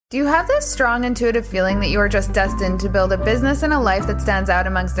Do you have this strong intuitive feeling that you are just destined to build a business and a life that stands out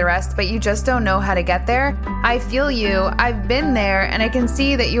amongst the rest, but you just don't know how to get there? I feel you, I've been there, and I can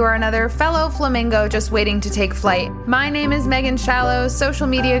see that you are another fellow flamingo just waiting to take flight. My name is Megan Shallows, social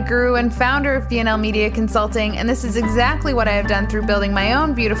media guru and founder of BNL Media Consulting, and this is exactly what I have done through building my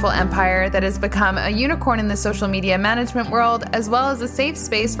own beautiful empire that has become a unicorn in the social media management world, as well as a safe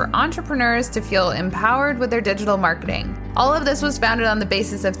space for entrepreneurs to feel empowered with their digital marketing. All of this was founded on the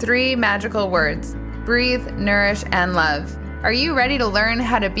basis of 3 magical words: breathe, nourish, and love. Are you ready to learn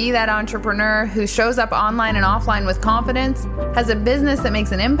how to be that entrepreneur who shows up online and offline with confidence, has a business that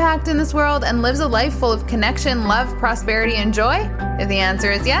makes an impact in this world, and lives a life full of connection, love, prosperity, and joy? If the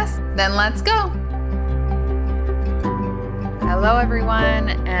answer is yes, then let's go. Hello, everyone,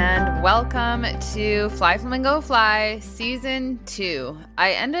 and welcome to Fly Flamingo Fly Season 2.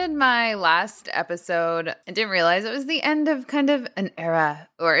 I ended my last episode and didn't realize it was the end of kind of an era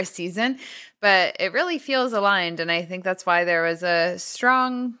or a season, but it really feels aligned, and I think that's why there was a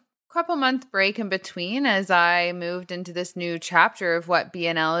strong couple-month break in between as I moved into this new chapter of what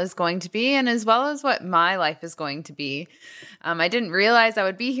BNL is going to be, and as well as what my life is going to be. I didn't realize I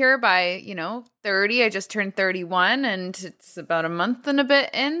would be here by, 30. I just turned 31, and it's about a month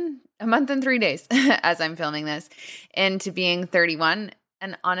and 3 days as I'm filming this, into being 31.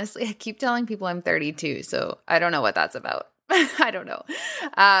 And honestly, I keep telling people I'm 32, so I don't know what that's about. I don't know.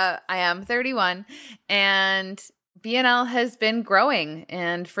 I am 31, and BNL has been growing.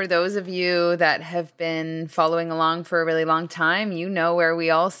 And for those of you that have been following along for a really long time, you know where we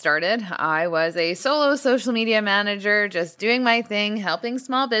all started. I was a solo social media manager, just doing my thing, helping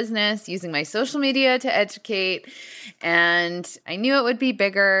small business, using my social media to educate. And I knew it would be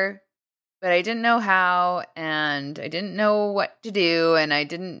bigger, but I didn't know how, and I didn't know what to do. And I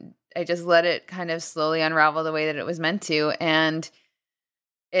just let it kind of slowly unravel the way that it was meant to. And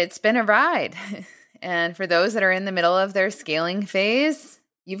it's been a ride. And for those that are in the middle of their scaling phase,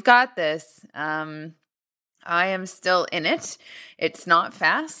 you've got this. I am still in it. It's not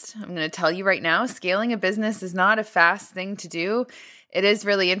fast. I'm going to tell you right now, scaling a business is not a fast thing to do. It is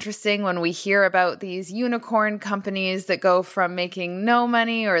really interesting when we hear about these unicorn companies that go from making no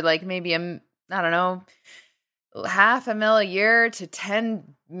money or like maybe $500,000 a year to 10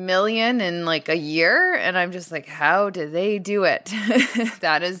 million in like a year. And I'm just like, how do they do it?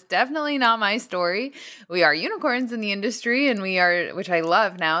 That is definitely not my story. We are unicorns in the industry, and which I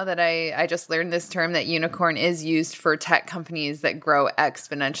love now that I just learned this term that unicorn is used for tech companies that grow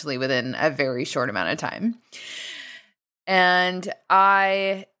exponentially within a very short amount of time. And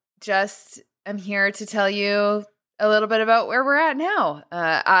I just am here to tell you a little bit about where we're at now.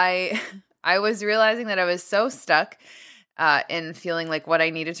 I was realizing that I was so stuck in feeling like what I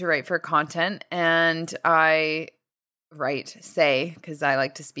needed to write for content. And I say, because I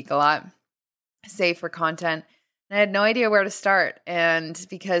like to speak a lot, say for content. And I had no idea where to start. And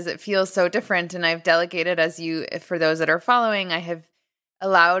because it feels so different, and I've delegated, for those that are following, I have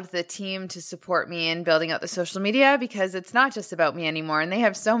allowed the team to support me in building out the social media, because it's not just about me anymore. And they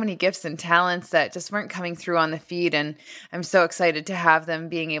have so many gifts and talents that just weren't coming through on the feed. And I'm so excited to have them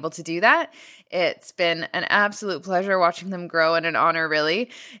being able to do that. It's been an absolute pleasure watching them grow, and an honor,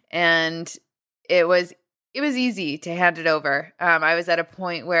 really. And it was easy to hand it over. I was at a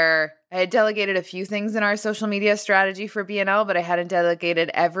point where I had delegated a few things in our social media strategy for BNL, but I hadn't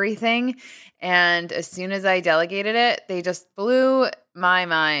delegated everything. And as soon as I delegated it, they just blew my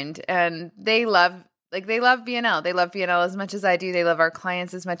mind. And they love BNL. They love BNL as much as I do. They love our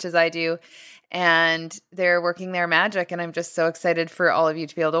clients as much as I do. And they're working their magic. And I'm just so excited for all of you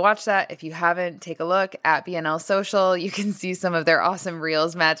to be able to watch that. If you haven't, take a look at BNL Social. You can see some of their awesome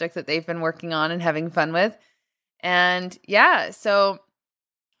Reels magic that they've been working on and having fun with. And yeah, so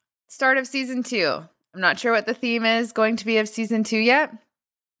start of season 2. I'm not sure what the theme is going to be of season 2 yet.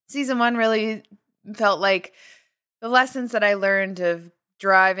 Season 1 really felt like the lessons that I learned of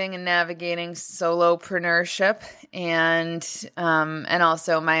driving and navigating solopreneurship, and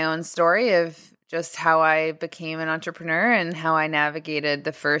also my own story of just how I became an entrepreneur and how I navigated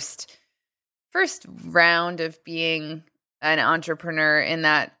the first round of being an entrepreneur, in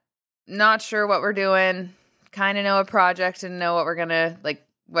that not sure what we're doing, kind of know a project and know what we're going to, like,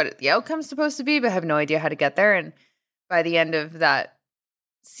 what the outcome's supposed to be, but have no idea how to get there. And by the end of that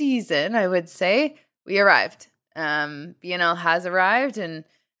season, I would say, we arrived. BNL has arrived, and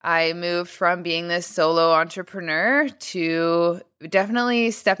I moved from being this solo entrepreneur to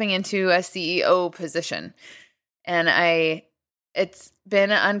definitely stepping into a CEO position. And it's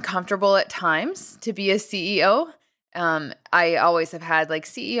been uncomfortable at times to be a CEO. I always have had like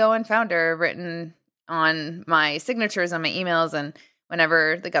CEO and founder written on my signatures on my emails, and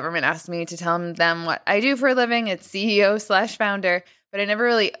whenever the government asked me to tell them what I do for a living, it's CEO/founder. But I never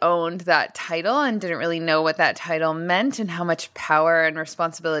really owned that title and didn't really know what that title meant and how much power and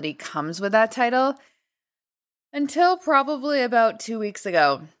responsibility comes with that title until probably about 2 weeks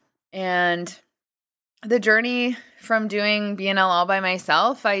ago. And the journey from doing BNL all by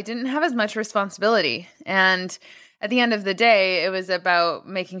myself, I didn't have as much responsibility. And at the end of the day, it was about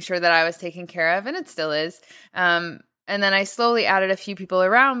making sure that I was taken care of, and it still is. And then I slowly added a few people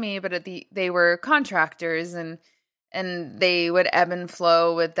around me, but they were contractors, and they would ebb and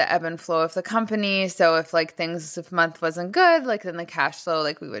flow with the ebb and flow of the company. So if if month wasn't good, then the cash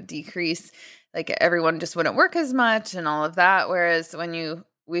flow, we would decrease, everyone just wouldn't work as much and all of that. Whereas when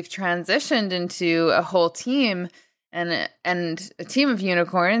we've transitioned into a whole team and a team of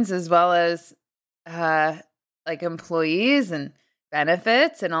unicorns, as well as employees and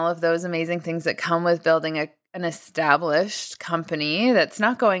benefits and all of those amazing things that come with building an established company that's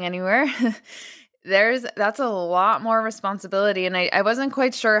not going anywhere. That's a lot more responsibility, and I wasn't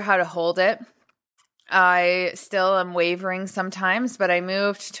quite sure how to hold it. I still am wavering sometimes, but I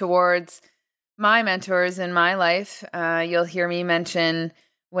moved towards my mentors in my life. You'll hear me mention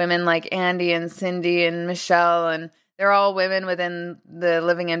women like Andy and Cindy and Michelle, and they're all women within the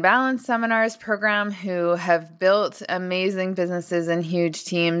Living in Balance Seminars program who have built amazing businesses and huge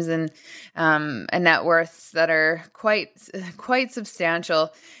teams and net worths that are quite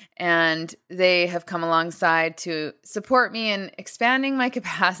substantial. And they have come alongside to support me in expanding my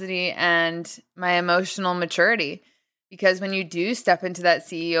capacity and my emotional maturity. Because when you do step into that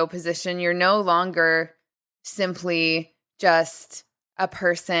CEO position, you're no longer simply just a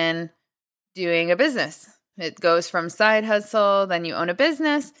person doing a business. It goes from side hustle, then you own a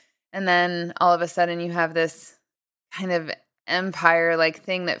business, and then all of a sudden you have this kind of empire-like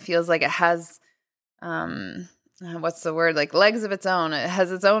thing that feels like it has legs of its own. It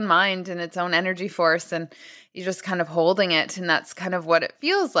has its own mind and its own energy force, and you're just kind of holding it. And that's kind of what it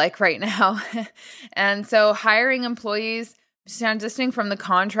feels like right now. And so hiring employees, transitioning from the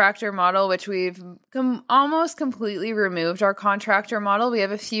contractor model, which we've almost completely removed our contractor model. We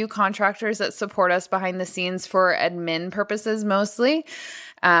have a few contractors that support us behind the scenes for admin purposes mostly.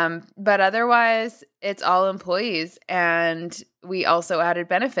 But otherwise, it's all employees. And we also added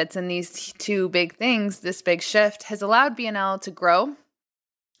benefits. And these two big things, this big shift has allowed BNL to grow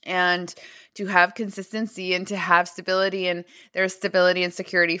and to have consistency and to have stability. And there's stability and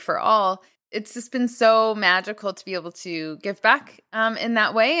security for all. It's just been so magical to be able to give back in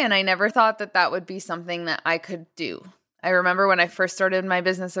that way. And I never thought that would be something that I could do. I remember when I first started my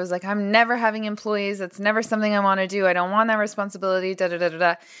business, I was like, I'm never having employees. That's never something I want to do. I don't want that responsibility,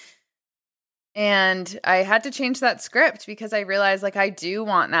 And I had to change that script because I realized I do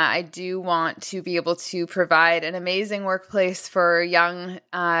want that. I do want to be able to provide an amazing workplace for young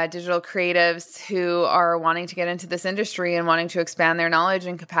digital creatives who are wanting to get into this industry and wanting to expand their knowledge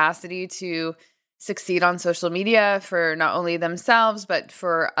and capacity to succeed on social media for not only themselves, but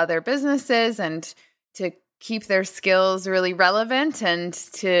for other businesses, and to keep their skills really relevant and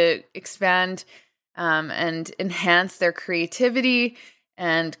to expand and enhance their creativity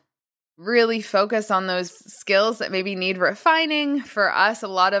and really focus on those skills that maybe need refining. For us, a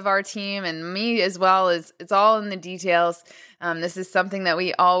lot of our team and me as well, is it's all in the details. This is something that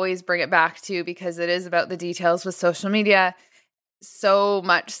we always bring it back to because it is about the details with social media, so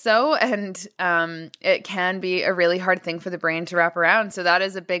much so. And it can be a really hard thing for the brain to wrap around. So that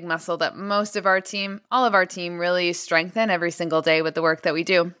is a big muscle that most of our team, all of our team, really strengthen every single day with the work that we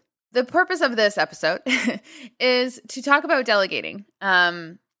do. The purpose of this episode is to talk about delegating.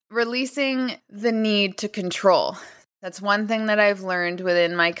 Releasing the need to control. That's one thing that I've learned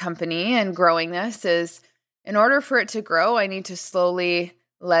within my company and growing this is in order for it to grow, I need to slowly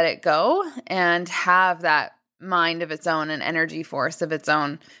let it go and have that mind of its own and energy force of its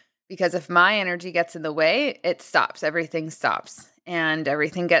own. Because if my energy gets in the way, it stops. Everything stops. And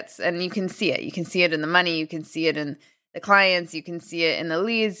and you can see it. You can see it in the money. You can see it in the clients. You can see it in the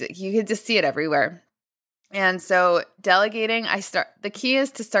leads. You can just see it everywhere. And so delegating, the key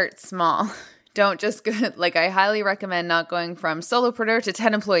is to start small. Don't just go, I highly recommend not going from solopreneur to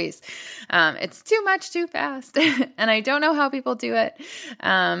 10 employees. It's too much too fast. And I don't know how people do it.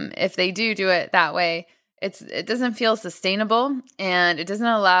 If they do it that way, it doesn't feel sustainable, and it doesn't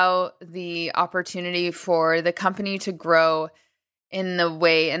allow the opportunity for the company to grow in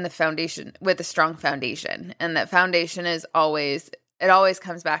the foundation, with a strong foundation. And that foundation always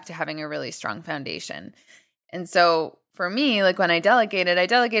comes back to having a really strong foundation. And so for me, like when I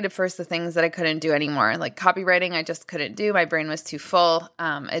delegated first the things that I couldn't do anymore. Like copywriting, I just couldn't do. My brain was too full.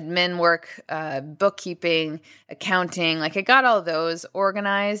 Admin work, bookkeeping, accounting, like I got all those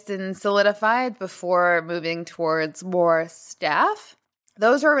organized and solidified before moving towards more staff.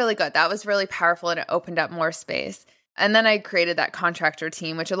 Those were really good. That was really powerful and it opened up more space. And then I created that contractor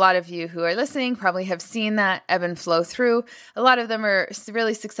team, which a lot of you who are listening probably have seen that ebb and flow through. A lot of them are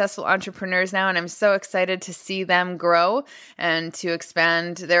really successful entrepreneurs now, and I'm so excited to see them grow and to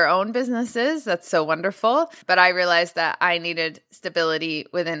expand their own businesses. That's so wonderful. But I realized that I needed stability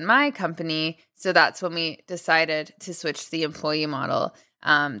within my company, so that's when we decided to switch to the employee model.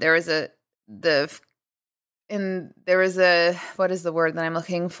 There was a what is the word that I'm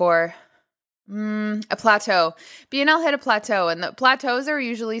looking for? A plateau. BNL hit a plateau, and the plateaus are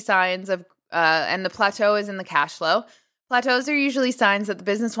usually signs of, and the plateau is in the cash flow. Plateaus are usually signs that the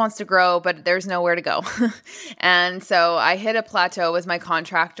business wants to grow, but there's nowhere to go. And so I hit a plateau with my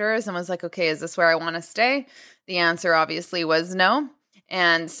contractors and was like, okay, is this where I want to stay? The answer obviously was no.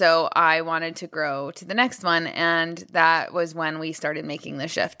 And so I wanted to grow to the next one. And that was when we started making the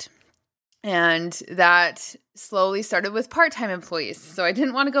shift. And that slowly started with part-time employees. So I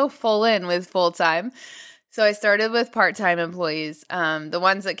didn't want to go full in with full-time. So I started with part-time employees. The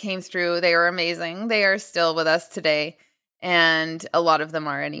ones that came through, they were amazing. They are still with us today. And a lot of them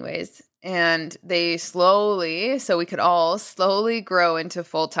are anyways. And they slowly, so we could all slowly grow into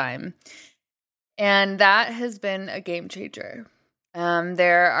full-time. And that has been a game changer.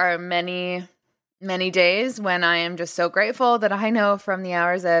 There are many days when I am just so grateful that I know from the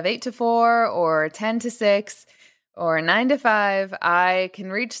hours of 8 to 4 or 10 to 6 or 9 to 5, I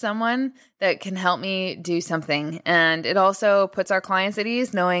can reach someone that can help me do something. And it also puts our clients at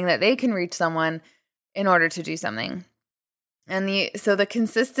ease knowing that they can reach someone in order to do something. And so the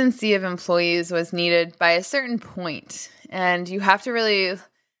consistency of employees was needed by a certain point. And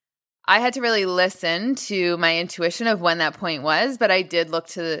I had to really listen to my intuition of when that point was, but I did look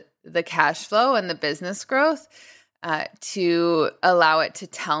to the cash flow and the business growth to allow it to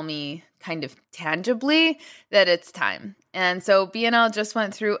tell me kind of tangibly that it's time. And so BNL just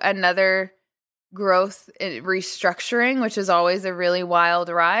went through another growth restructuring, which is always a really wild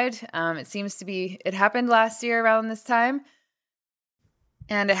ride. It happened last year around this time.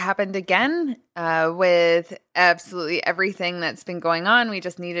 And it happened again with absolutely everything that's been going on. We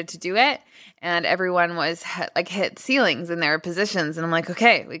just needed to do it. And everyone was hit ceilings in their positions. And I'm like,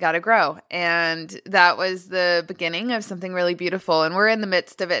 okay, we got to grow. And that was the beginning of something really beautiful. And we're in the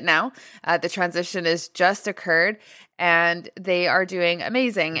midst of it now. The transition has just occurred and they are doing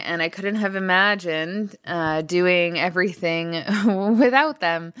amazing. And I couldn't have imagined doing everything without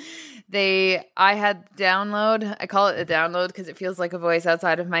them. I had download. I call it a download because it feels like a voice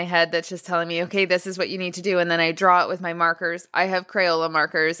outside of my head that's just telling me, okay, this is what you need to do. And then I draw it with my markers. I have Crayola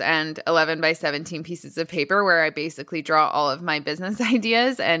markers and 11 by 17 pieces of paper where I basically draw all of my business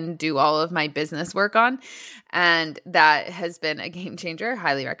ideas and do all of my business work on. And that has been a game changer.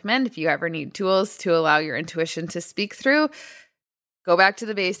 Highly recommend if you ever need tools to allow your intuition to speak through. Go back to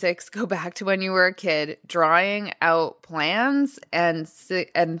the basics. Go back to when you were a kid, drawing out plans and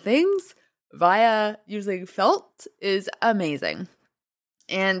things via using felt is amazing.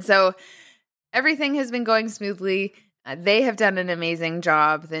 And so everything has been going smoothly. They have done an amazing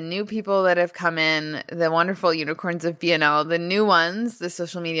job. The new people that have come in, the wonderful unicorns of BNL, the new ones, the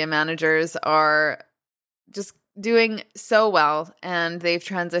social media managers are just doing so well, and they've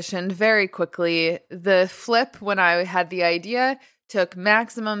transitioned very quickly. The flip when I had the idea took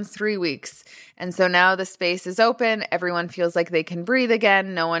maximum 3 weeks. And so now the space is open. Everyone feels like they can breathe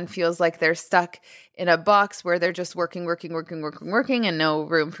again. No one feels like they're stuck in a box where they're just working and no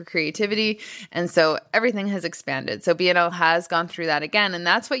room for creativity. And so everything has expanded. So BNL has gone through that again. And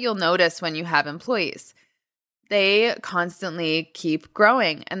that's what you'll notice when you have employees. They constantly keep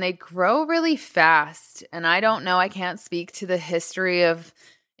growing and they grow really fast. And I don't know, I can't speak to the history of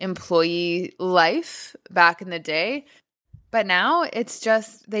employee life back in the day. But now it's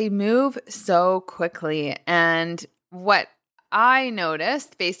just, they move so quickly. And what I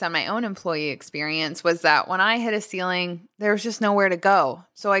noticed based on my own employee experience was that when I hit a ceiling, there was just nowhere to go.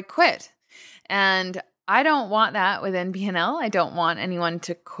 So I quit. And I don't want that within BNL. I don't want anyone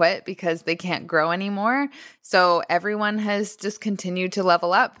to quit because they can't grow anymore. So everyone has just continued to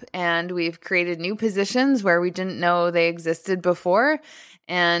level up, and we've created new positions where we didn't know they existed before.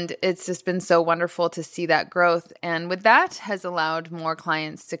 And it's just been so wonderful to see that growth. And with that has allowed more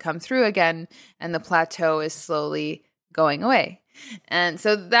clients to come through again. And the plateau is slowly going away. And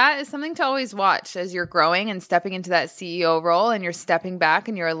so that is something to always watch as you're growing and stepping into that CEO role, and you're stepping back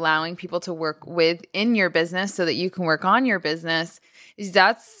and you're allowing people to work within your business so that you can work on your business.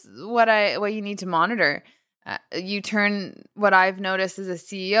 That's what you need to monitor. You turn what I've noticed as a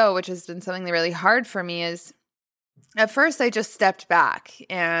CEO, which has been something really hard for me, is at first I just stepped back,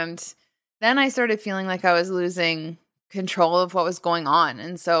 and then I started feeling like I was losing control of what was going on.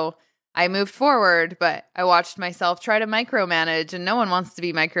 And so I moved forward, but I watched myself try to micromanage, and no one wants to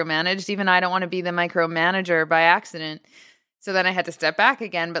be micromanaged. Even I don't want to be the micromanager by accident. So then I had to step back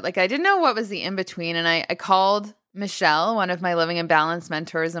again, but I didn't know what was the in-between. And I called Michelle, one of my Living in Balance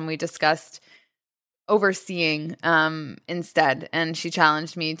mentors, and we discussed overseeing instead. And she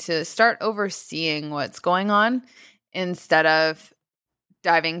challenged me to start overseeing what's going on instead of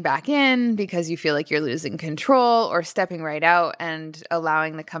diving back in because you feel like you're losing control, or stepping right out and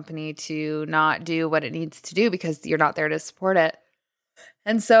allowing the company to not do what it needs to do because you're not there to support it.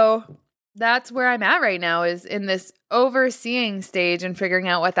 And so that's where I'm at right now, is in this overseeing stage and figuring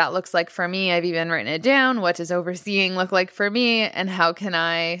out what that looks like for me. I've even written it down. What does overseeing look like for me, and how can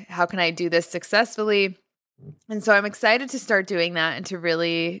I do this successfully? And so I'm excited to start doing that, and to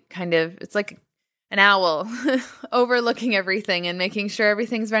really it's like an owl overlooking everything and making sure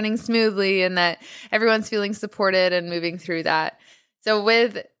everything's running smoothly and that everyone's feeling supported and moving through that. So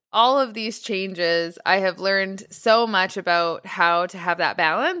with all of these changes, I have learned so much about how to have that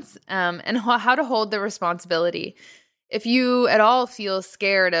balance and how to hold the responsibility. If you at all feel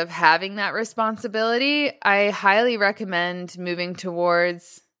scared of having that responsibility, I highly recommend moving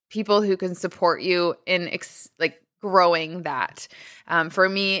towards people who can support you in growing that. For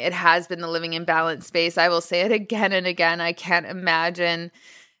me, it has been the Living in Balance space. I will say it again and again. I can't imagine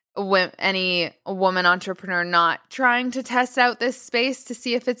any woman entrepreneur not trying to test out this space to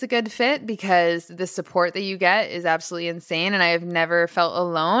see if it's a good fit, because the support that you get is absolutely insane. And I have never felt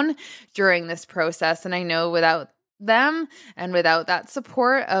alone during this process. And I know without them and without that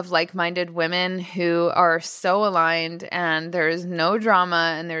support of like-minded women who are so aligned, and there is no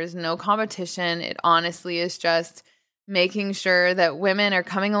drama and there is no competition, it honestly is just making sure that women are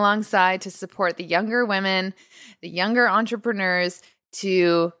coming alongside to support the younger women, the younger entrepreneurs,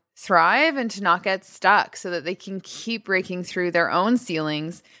 to thrive and to not get stuck so that they can keep breaking through their own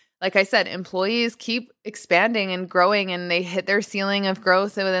ceilings. Like I said, employees keep expanding and growing, and they hit their ceiling of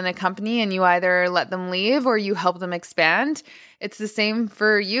growth within a company, and you either let them leave or you help them expand. It's the same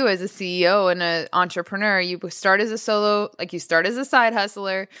for you as a CEO and an entrepreneur. You start as a side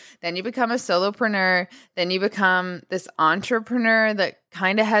hustler, then you become a solopreneur, then you become this entrepreneur that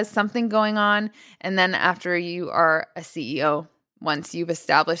kind of has something going on, and then after you are a CEO, once you've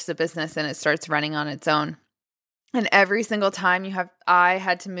established the business and it starts running on its own. And every single time I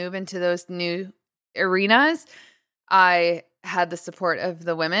had to move into those new arenas, I had the support of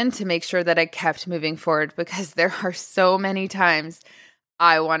the women to make sure that I kept moving forward, because there are so many times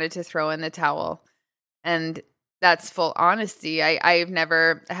I wanted to throw in the towel. And that's full honesty. I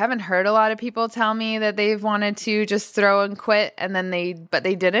haven't heard a lot of people tell me that they've wanted to just throw and quit, but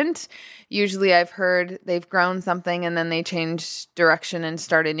they didn't. Usually I've heard they've grown something and then they change direction and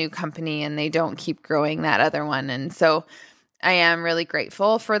start a new company, and they don't keep growing that other one. And so I am really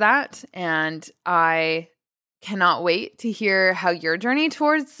grateful for that. And I cannot wait to hear how your journey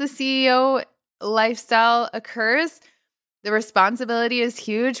towards the CEO lifestyle occurs. The responsibility is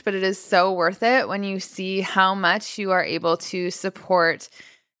huge, but it is so worth it when you see how much you are able to support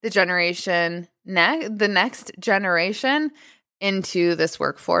the next generation into this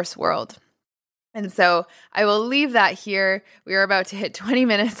workforce world. And so I will leave that here. We are about to hit 20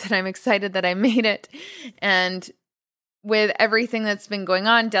 minutes, and I'm excited that I made it. And with everything that's been going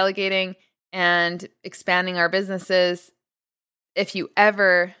on, delegating and expanding our businesses, if you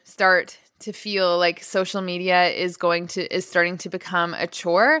ever start to feel like social media is starting to become a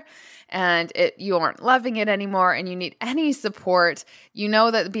chore, and you aren't loving it anymore, and you need any support, you know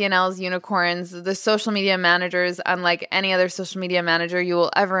that BNL's Unicorns, the social media managers, unlike any other social media manager you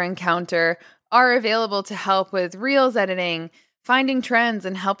will ever encounter, are available to help with Reels editing, finding trends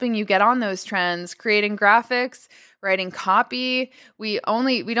and helping you get on those trends, creating graphics, writing copy. We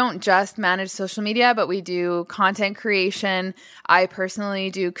don't just manage social media, but we do content creation. I personally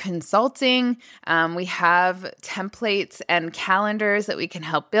do consulting. We have templates and calendars that we can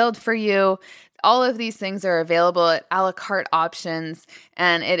help build for you. All of these things are available at a la carte options.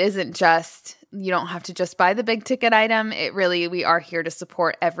 And it isn't just, you don't have to just buy the big ticket item. We are here to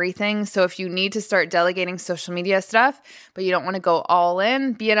support everything. So if you need to start delegating social media stuff, but you don't want to go all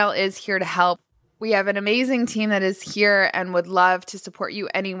in, BNL is here to help. We have an amazing team that is here and would love to support you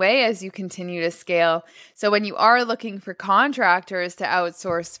anyway as you continue to scale. So when you are looking for contractors to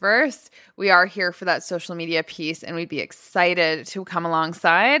outsource first, we are here for that social media piece, and we'd be excited to come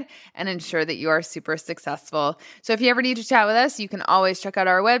alongside and ensure that you are super successful. So if you ever need to chat with us, you can always check out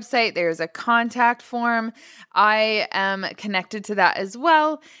our website. There's a contact form. I am connected to that as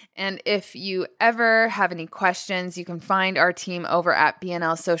well. And if you ever have any questions, you can find our team over at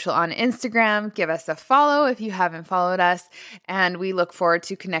BNL Social on Instagram. Give us a follow if you haven't followed us. And we look forward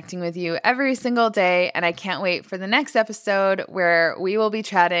to connecting with you every single day. And I can't wait for the next episode where we will be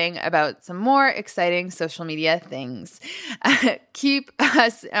chatting about some more exciting social media things. Keep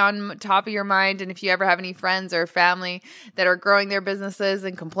us on top of your mind. And if you ever have any friends or family that are growing their businesses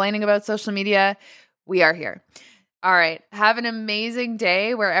and complaining about social media, we are here. All right. Have an amazing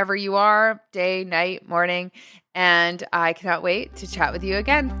day wherever you are, day, night, morning, and I cannot wait to chat with you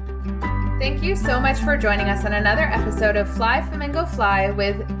again. Thank you so much for joining us on another episode of Fly Flamingo Fly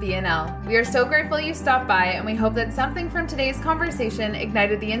with BNL. We are so grateful you stopped by, and we hope that something from today's conversation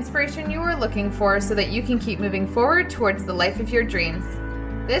ignited the inspiration you were looking for so that you can keep moving forward towards the life of your dreams.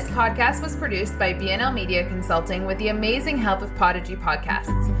 This podcast was produced by BNL Media Consulting with the amazing help of Podigy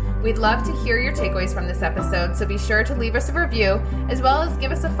Podcasts. We'd love to hear your takeaways from this episode, so be sure to leave us a review, as well as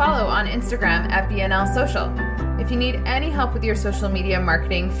give us a follow on Instagram at BNL Social. If you need any help with your social media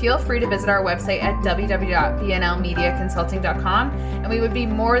marketing, feel free to visit our website at www.bnlmediaconsulting.com, and we would be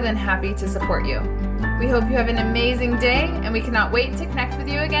more than happy to support you. We hope you have an amazing day, and we cannot wait to connect with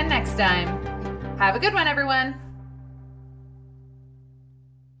you again next time. Have a good one, everyone.